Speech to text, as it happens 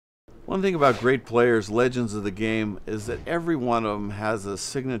One thing about great players, legends of the game, is that every one of them has a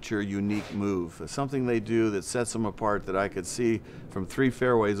signature, unique move. Something they do that sets them apart that I could see from 3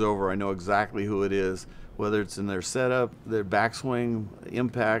 fairways over. I know exactly who it is, whether it's in their setup, their backswing,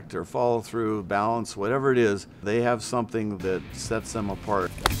 impact, or follow through, balance, whatever it is, they have something that sets them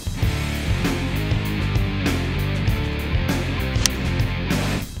apart.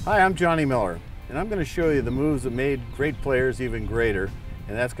 Hi, I'm Johnny Miller, and I'm going to show you the moves that made great players even greater.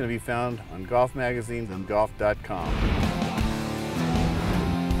 And that's going to be found on Golf Magazine and golf.com.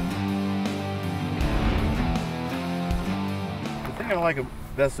 The thing I like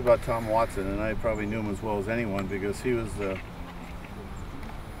best about Tom Watson, and I probably knew him as well as anyone because he was the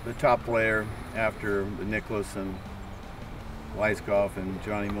top player after the Nicklaus and Weiskopf and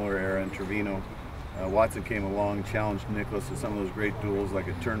Johnny Miller era and Trevino. Watson came along, challenged Nicklaus to some of those great duels like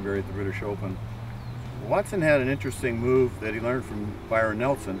at Turnberry at the British Open. Watson had an interesting move that he learned from Byron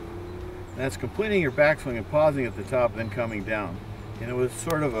Nelson, and that's completing your backswing and pausing at the top, then coming down. And it was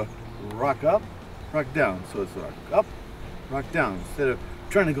sort of a rock up, rock down. So it's rock up, rock down. Instead of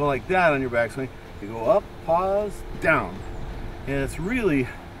trying to go like that on your backswing, you go up, pause, down. And it's really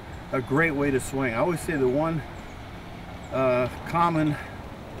a great way to swing. I always say the one common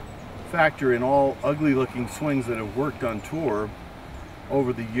factor in all ugly looking swings that have worked on tour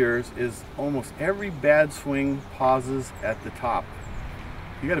over the years is almost every bad swing pauses at the top.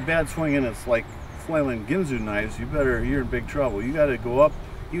 You got a bad swing and it's like flailing Ginsu knives, you're in big trouble. You got to go up,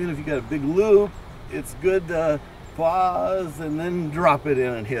 even if you got a big loop, it's good to pause and then drop it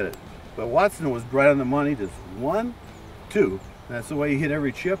in and hit it. But Watson was right on the money, just 1, 2. That's the way he hit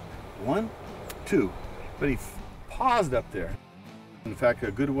every chip, 1, 2. But he paused up there. In fact,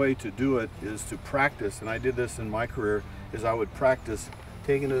 a good way to do it is to practice, and I did this in my career, is I would practice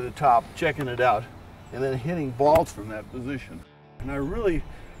taking it to the top, checking it out, and then hitting balls from that position. And I really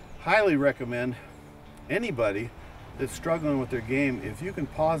highly recommend anybody that's struggling with their game, if you can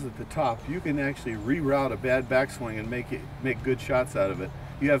pause at the top, you can actually reroute a bad backswing and make good shots out of it.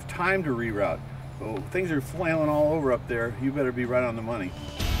 You have time to reroute. So things are flailing all over up there, you better be right on the money.